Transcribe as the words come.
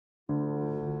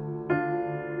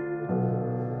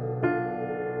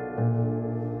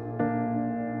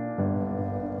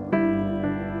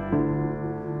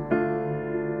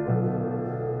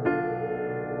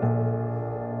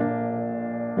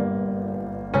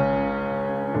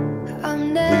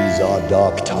are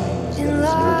dark times, there is no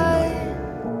denying.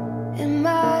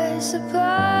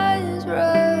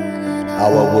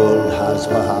 Our world has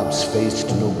perhaps faced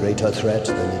no greater threat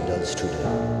than it does today.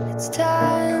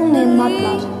 Call me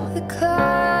Mudblood.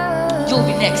 You'll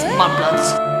be next, Mudbloods.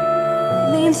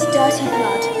 It means dirty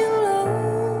blood.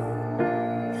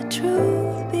 The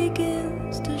truth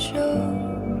begins to show.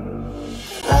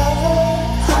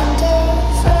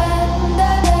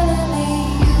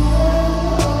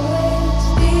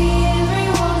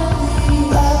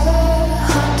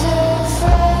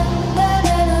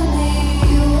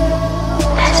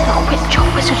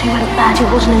 Who went bad, it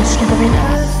wasn't in Slytherin.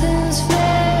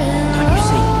 Don't you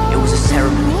see? It was a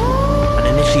ceremony. An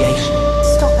initiation.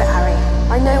 Stop it, Harry.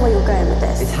 I know where you're going with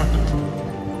this. It's happened.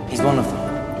 He's one of them.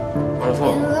 One of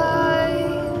what?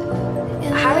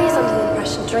 Harry is under the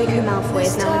impression Draco Malfoy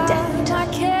is now a Death Eater.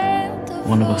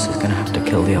 One of us is going to have to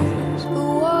kill the other.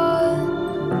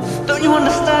 Don't you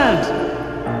understand?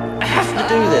 I have to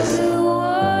do this.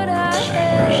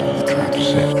 Where's the track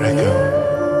set, Draco?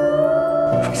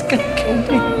 He's gonna kill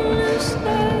me.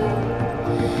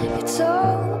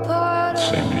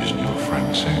 Same reason your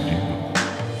friend saved you.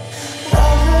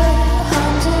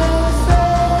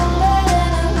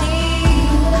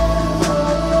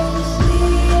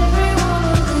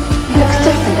 He looks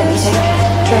different, don't you think?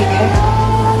 Draco.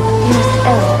 He was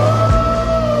ill.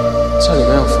 It's only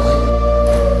Malfoy.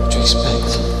 What do you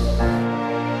expect?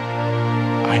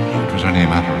 I knew it was only a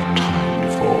matter of time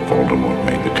before Voldemort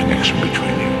made the connection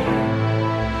between you.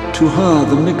 To her,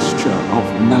 the mixture of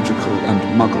magical and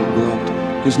muggle blood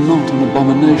is not an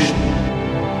abomination.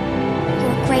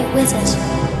 You're a great wizard.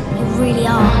 You really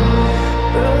are.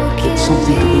 It's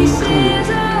something to be encouraged.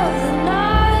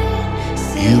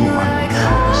 You are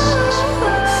nervous.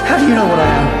 How do you know what I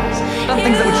am? Done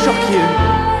things that would shock you.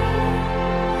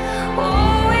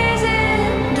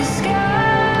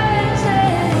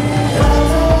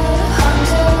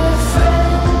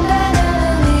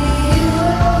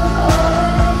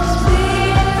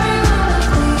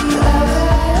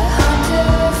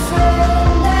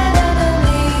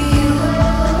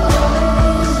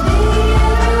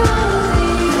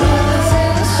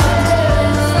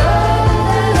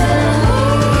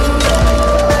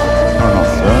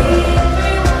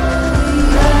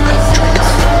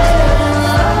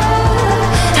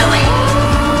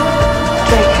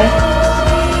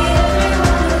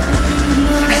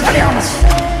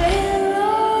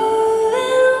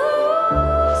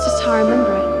 It's just how I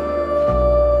remember it.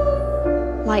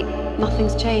 Like,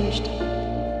 nothing's changed.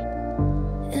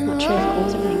 Not true, of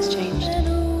course, everything's changed.